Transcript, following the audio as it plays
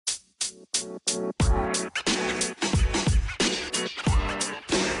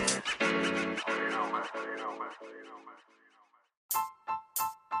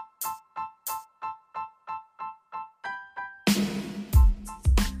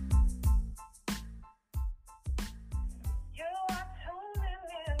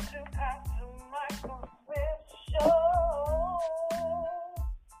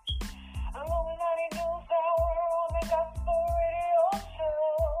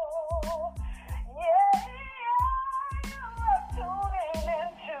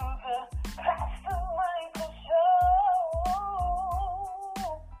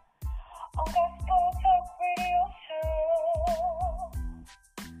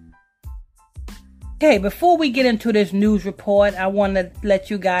Okay, before we get into this news report, I want to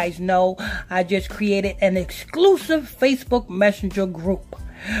let you guys know I just created an exclusive Facebook Messenger group.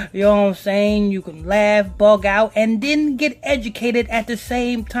 You know what I'm saying? You can laugh, bug out, and then get educated at the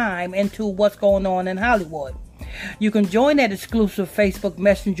same time into what's going on in Hollywood. You can join that exclusive Facebook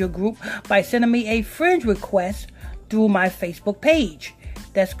Messenger group by sending me a friend request through my Facebook page.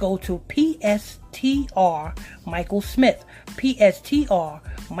 Let's go to PSTR Michael Smith. PSTR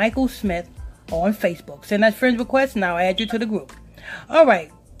Michael Smith on Facebook. Send that friend request and I'll add you to the group.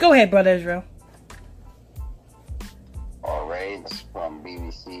 Alright, go ahead, Brother Israel. Alright, it's from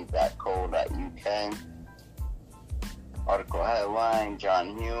bbc.co.uk. Article headline: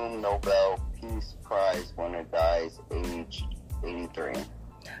 John Hume-Noble Peace Prize winner dies aged 83.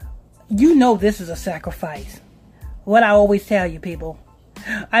 You know this is a sacrifice. What I always tell you people.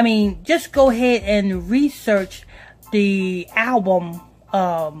 I mean, just go ahead and research the album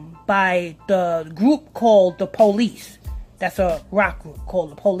by the group called The Police. That's a rock group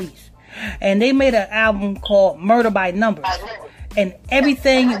called The Police. And they made an album called Murder by Numbers. And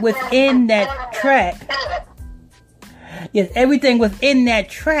everything within that track, yes, everything within that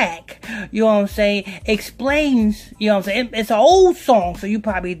track, you know what I'm saying, explains, you know what I'm saying, it's an old song, so you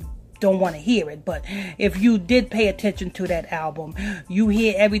probably don't want to hear it. But if you did pay attention to that album, you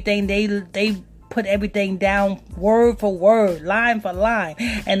hear everything they put everything down word for word, line for line.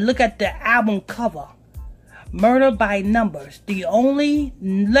 And look at the album cover. Murder by Numbers. The only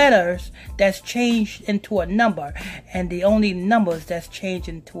letters that's changed into a number and the only numbers that's changed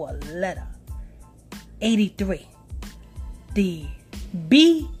into a letter. 83. The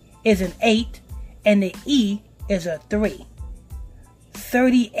B is an 8 and the E is a 3.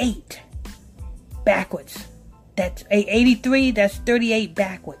 38 backwards. That's 83, that's 38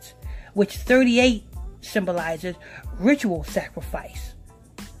 backwards. Which 38 symbolizes ritual sacrifice.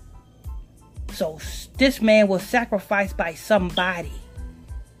 So this man was sacrificed by somebody.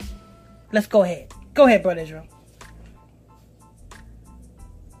 Let's go ahead. Go ahead, Brother Israel.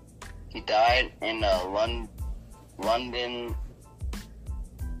 He died in a London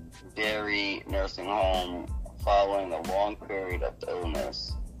Derry nursing home following a long period of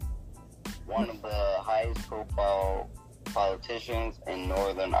illness. One of the highest profile politicians in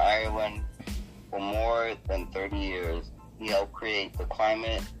Northern Ireland for more than 30 years. He helped create the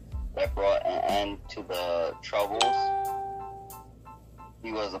climate that brought an end to the Troubles.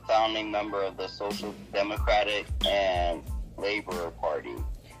 He was a founding member of the Social Democratic and Labour Party.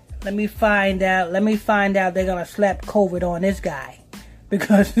 Let me find out they're gonna slap COVID on this guy.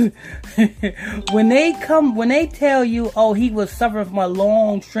 Because when they tell you, oh, he was suffering from a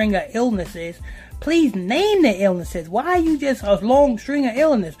long string of illnesses, please name the illnesses. Why are you just a long string of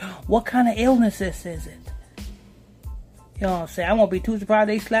illness? What kind of illnesses is it? You know what I'm saying? I won't be too surprised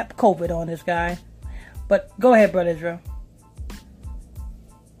they slap COVID on this guy. But go ahead, Brother Israel.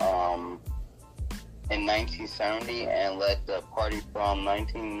 In 1970 and led the party from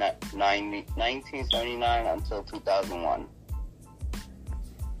 1979 until 2001.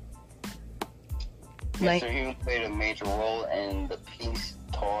 Mr. Hume played a major role in the peace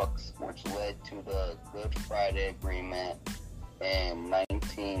talks, which led to the Good Friday Agreement in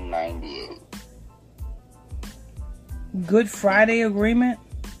 1998. Good Friday Agreement?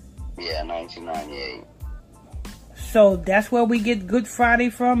 Yeah, 1998. So that's where we get Good Friday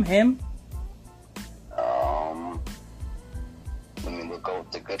from, him? Let me look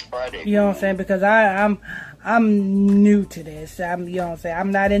up the Good Friday Agreement. You know what I'm saying? Because I'm new to this. You know what I'm saying?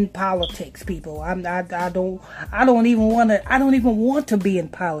 I'm not in politics, people. I don't even want to be in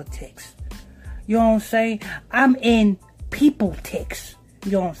politics. You know what I'm saying? I'm in people-tics.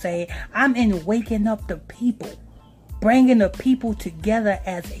 You know what I'm saying? I'm in waking up the people. Bringing the people together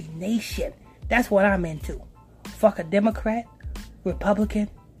as a nation. That's what I'm into. Fuck a Democrat, Republican.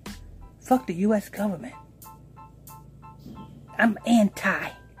 Fuck the U.S. government. I'm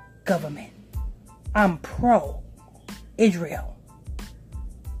anti-government. I'm pro-Israel.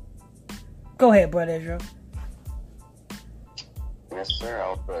 Go ahead, Brother Israel. Yes, sir.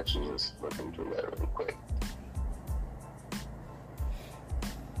 I'll actually just look into that real quick.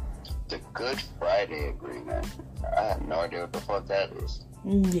 The Good Friday Agreement. I have no idea what the fuck that is.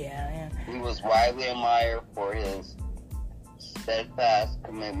 Yeah. He was widely admired for his steadfast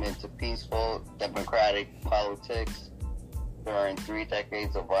commitment to peaceful, democratic politics during 3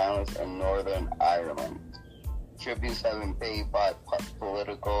 decades of violence in Northern Ireland. Tributes have been paid by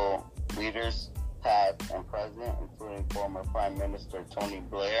political leaders, past and present, including former Prime Minister Tony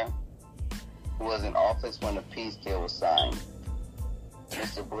Blair, who was in office when the peace deal was signed.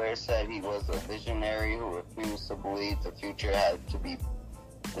 Mr. Blair said he was a visionary who refused to believe the future had to be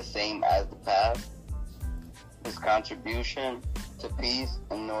the same as the past. His contribution to peace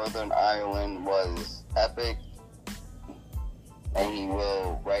in Northern Ireland was epic, and he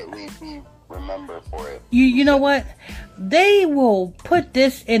will rightly be remembered for it. You know what? They will put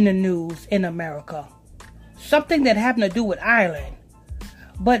this in the news in America. Something that happened to do with Ireland.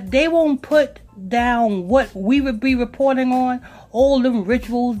 But they won't put down what we would be reporting on. All them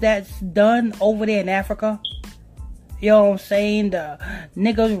rituals that's done over there in Africa. You know what I'm saying? The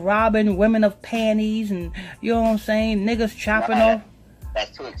niggas robbing women of panties, and you know what I'm saying? Niggas chopping off.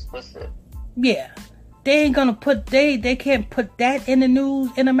 That's too explicit. Yeah. They ain't gonna put, they can't put that in the news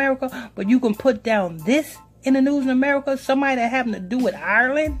in America, but you can put down this in the news in America, somebody that having to do with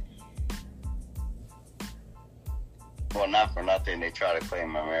Ireland? Well, not for nothing, they try to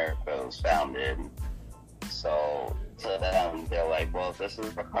claim America was founded. So, to them, they're like, well, this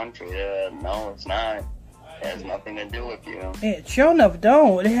is the country. No, it's not. It has nothing to do with you. Yeah, sure enough,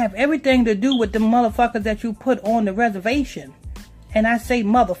 don't. They have everything to do with the motherfuckers that you put on the reservation. And I say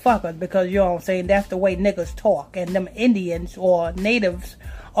motherfuckers because, you know what I'm saying, that's the way niggas talk. And them Indians or natives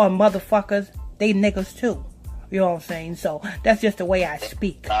are motherfuckers. They niggas too. You know what I'm saying? So, that's just the way I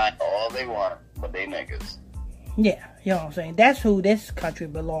speak. Not all they want, but they niggas. Yeah, you know what I'm saying? That's who this country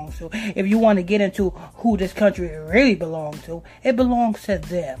belongs to. If you want to get into who this country really belongs to, it belongs to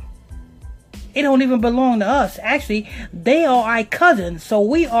them. It don't even belong to us. Actually, they are our cousins, so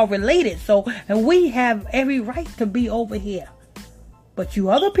we are related. So, and we have every right to be over here. But you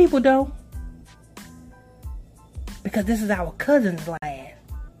other people don't. Because this is our cousins' land.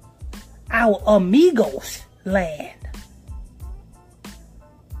 Our amigos' land.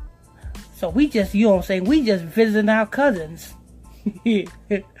 So we just, you know what I'm saying, we just visiting our cousins. And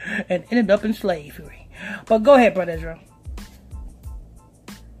ended up in slavery. But go ahead, Brother Israel.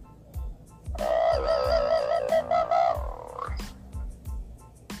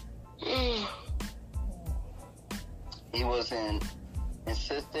 He was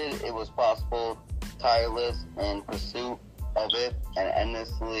insisted it was possible, tireless in pursuit of it, and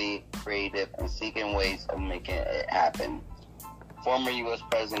endlessly creative in seeking ways of making it happen. Former U.S.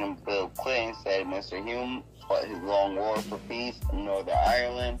 President Bill Clinton said Mr. Hume fought his long war for peace in Northern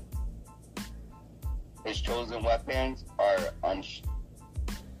Ireland. His chosen weapons are an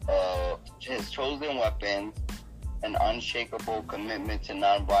unshakable commitment to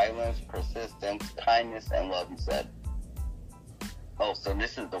nonviolence, persistence, kindness, and love, he said. Oh, so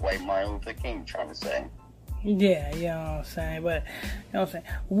this is the white Martin Luther King trying to say. Yeah, you know what I'm saying. But, you know what I'm saying.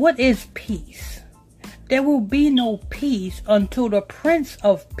 What is peace? There will be no peace until the Prince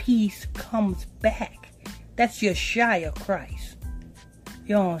of Peace comes back. That's Yeshua Christ.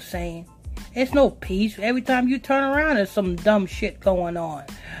 You know what I'm saying? It's no peace. Every time you turn around, there's some dumb shit going on.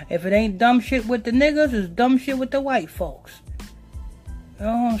 If it ain't dumb shit with the niggas, it's dumb shit with the white folks. You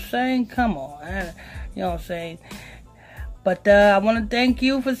know what I'm saying? Come on. You know what I'm saying? But I want to thank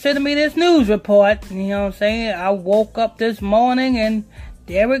you for sending me this news report. You know what I'm saying? I woke up this morning and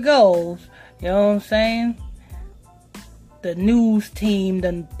there it goes. You know what I'm saying? The news team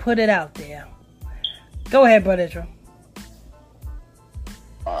done put it out there. Go ahead, Brother Israel.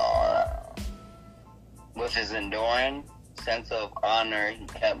 With his enduring sense of honor, he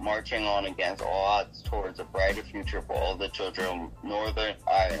kept marching on against all odds towards a brighter future for all the children of Northern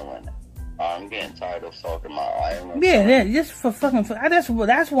Ireland. I'm getting tired of talking about Ireland. Yeah, just for fucking...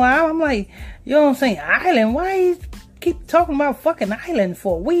 That's why I'm like, you know what I'm saying? Ireland? Why you keep talking about fucking Ireland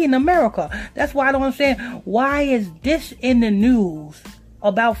for? We in America. That's why I don't understand. Why is this in the news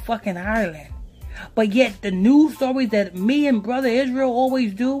about fucking Ireland? But yet the news stories that me and Brother Israel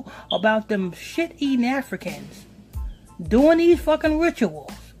always do about them shit-eating Africans doing these fucking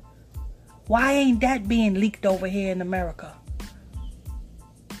rituals. Why ain't that being leaked over here in America?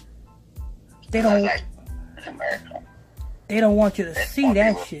 They don't want you to see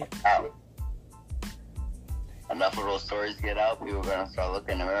that shit. enough of those stories get out, people are going to start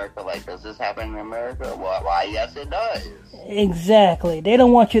looking at America like, does this happen in America? Well, why, yes, it does. Exactly. They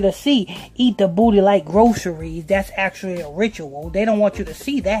don't want you to see eat the booty like groceries. That's actually a ritual. They don't want you to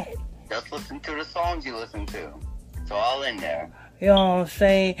see that. Just listen to the songs you listen to. It's all in there. You know what I'm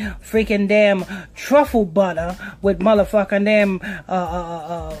saying? Freaking damn truffle butter with motherfucking damn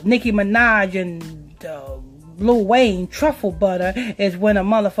Nicki Minaj and Lil Wayne. Truffle butter is when a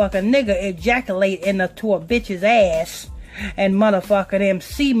motherfucking nigga ejaculate into a bitch's ass and motherfucking them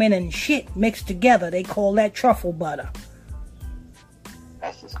semen and shit mixed together. They call that truffle butter.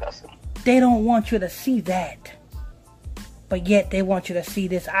 That's disgusting. They don't want you to see that. But yet they want you to see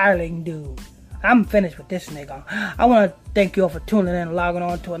this Ireland dude. I'm finished with this nigga. I want to thank you all for tuning in and logging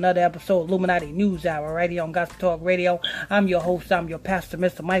on to another episode of Illuminati News Hour right here on Gospel Talk Radio. I'm your host, I'm your pastor,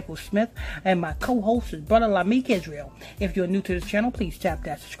 Mr. Michael Smith, and my co-host is Brother Lamik Israel. If you're new to this channel, please tap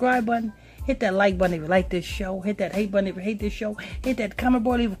that subscribe button. Hit that like button if you like this show. Hit that hate button if you hate this show. Hit that comment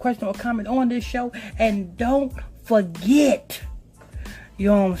board, leave a question or comment on this show. And don't forget, you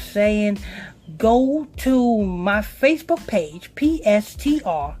know what I'm saying, go to my Facebook page,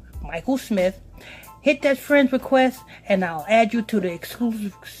 PSTR, Michael Smith. Hit that friend request and I'll add you to the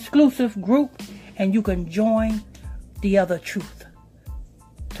exclusive group and you can join the other truth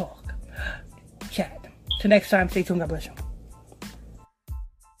talk chat. Till next time, stay tuned. God bless you.